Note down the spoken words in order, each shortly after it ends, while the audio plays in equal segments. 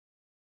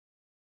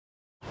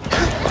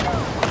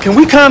Can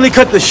we kindly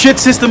cut the shit,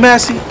 Sister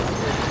Massey?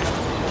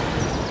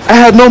 I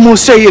had no more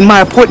say in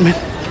my appointment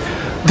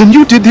than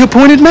you did the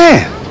appointed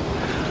man.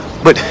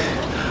 But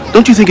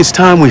don't you think it's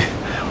time we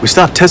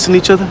stop testing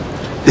each other?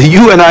 The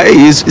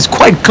UNIA is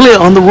quite clear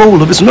on the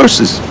role of its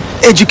nurses.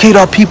 Educate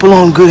our people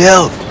on good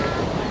health.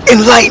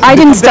 Enlighten. I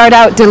didn't start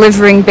out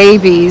delivering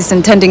babies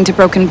and tending to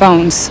broken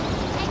bones.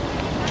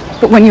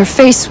 But when you're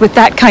faced with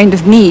that kind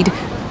of need,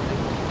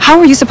 how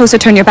are you supposed to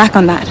turn your back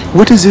on that?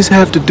 What does this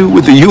have to do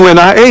with the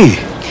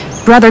UNIA?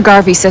 Brother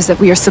Garvey says that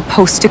we are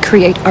supposed to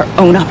create our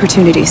own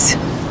opportunities.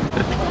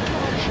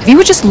 If you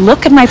would just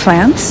look at my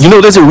plans... You know,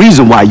 there's a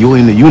reason why you're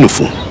in the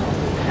uniform,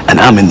 and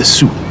I'm in the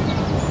suit.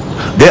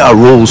 There are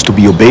roles to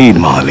be obeyed,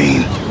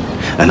 Marlene,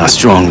 and I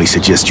strongly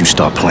suggest you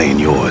start playing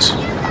yours.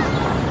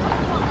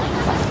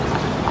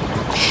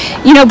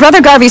 You know,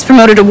 Brother Garvey's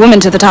promoted a woman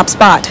to the top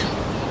spot.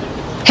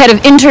 Head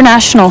of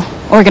international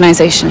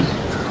organization.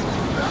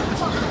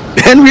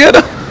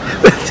 Henrietta?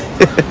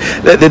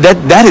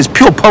 that is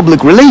pure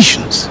public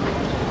relations.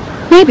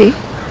 Maybe.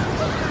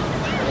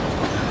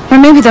 Or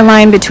maybe the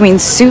line between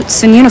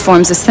suits and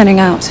uniforms is thinning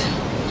out.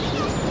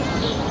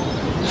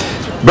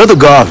 Brother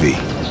Garvey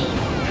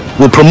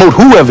will promote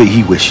whoever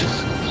he wishes,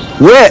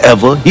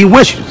 wherever he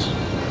wishes.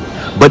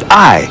 But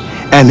I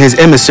am his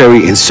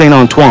emissary in Saint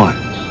Antoine,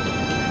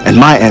 and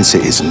my answer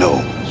is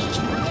no.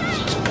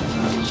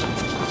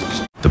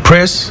 The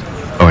press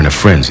are in a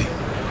frenzy.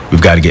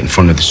 We've got to get in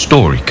front of the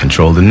story,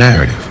 control the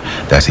narrative.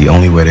 That's the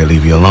only way they'll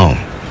leave you alone.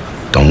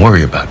 Don't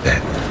worry about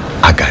that.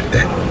 I got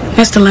that.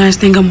 That's the last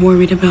thing I'm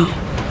worried about.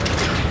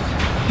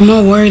 I'm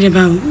more worried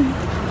about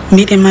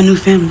meeting my new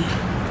family.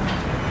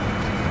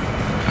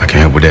 I can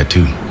help with that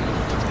too.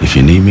 If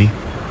you need me,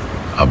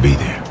 I'll be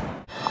there.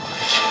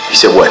 You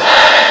said what?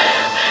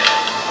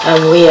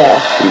 We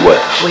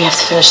what? We have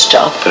to finish the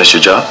job. Finish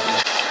your job?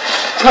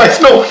 Guys,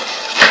 no.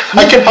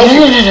 I can help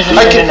you.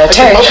 No,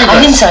 Terry, I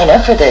didn't sign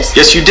up for this.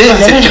 Yes, you did.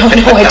 No, I didn't.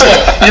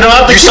 You don't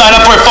have to. You signed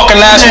up for it fucking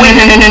last week.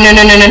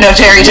 No,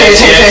 Terry. Yes.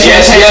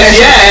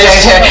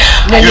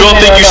 You don't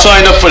think you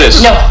signed up for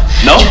this? No.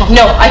 No?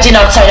 No, I did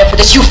not sign up for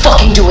this. You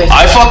fucking do it.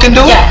 I fucking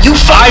do it? Yeah, you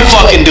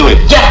fucking do it.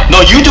 Yeah.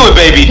 No, you do it,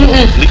 baby.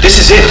 This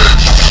is it.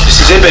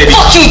 This is it, baby.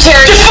 Fuck you,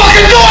 Terry. Just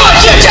fucking do it.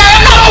 Fuck you, Terry.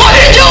 I'm not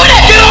fucking doing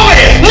it. Get over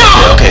here. No.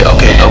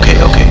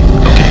 Okay.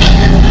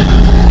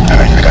 All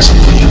right, I got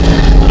something for you.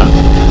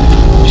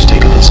 Just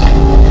take a listen.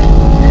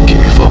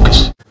 Keep your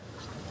focus.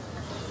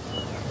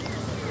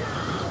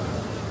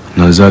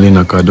 Nazali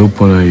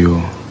nakadopo na yo.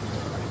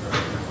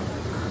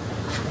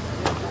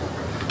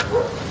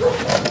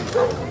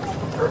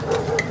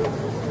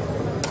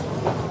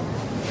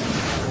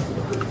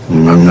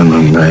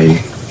 Nanganangay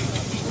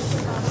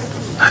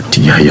at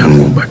yayang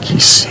mo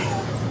bakisi.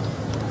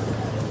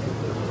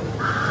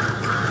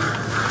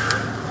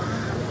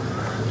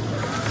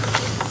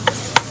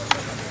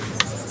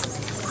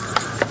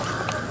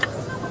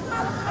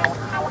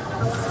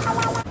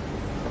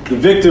 The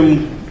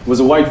victim was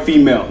a white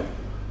female,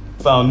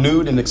 found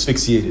nude and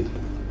asphyxiated.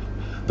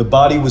 The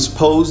body was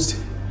posed,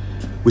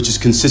 which is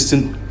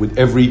consistent with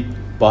every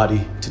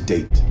body to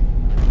date.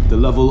 The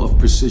level of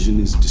precision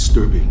is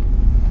disturbing.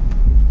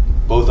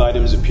 Both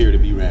items appear to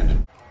be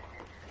random.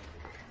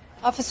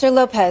 Officer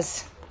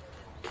Lopez.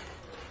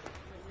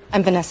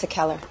 I'm Vanessa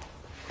Keller.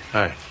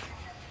 Hi.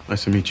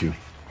 Nice to meet you.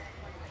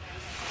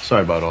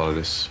 Sorry about all of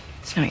this.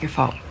 It's not your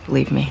fault,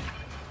 believe me.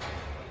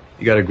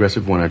 He got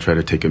aggressive when I tried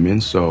to take him in,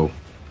 so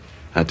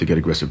I had to get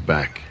aggressive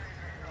back.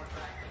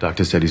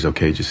 Doctor said he's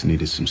okay, just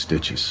needed some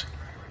stitches.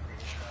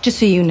 Just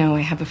so you know,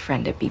 I have a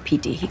friend at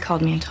BPD. He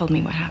called me and told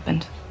me what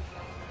happened.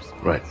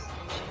 Right.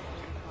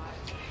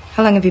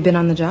 How long have you been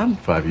on the job?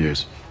 5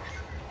 years.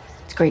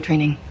 It's great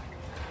training.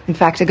 In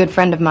fact, a good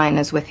friend of mine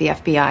is with the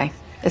FBI,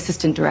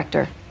 assistant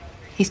director.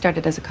 He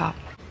started as a cop.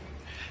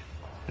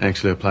 I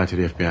actually applied to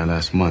the FBI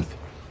last month.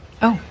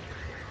 Oh.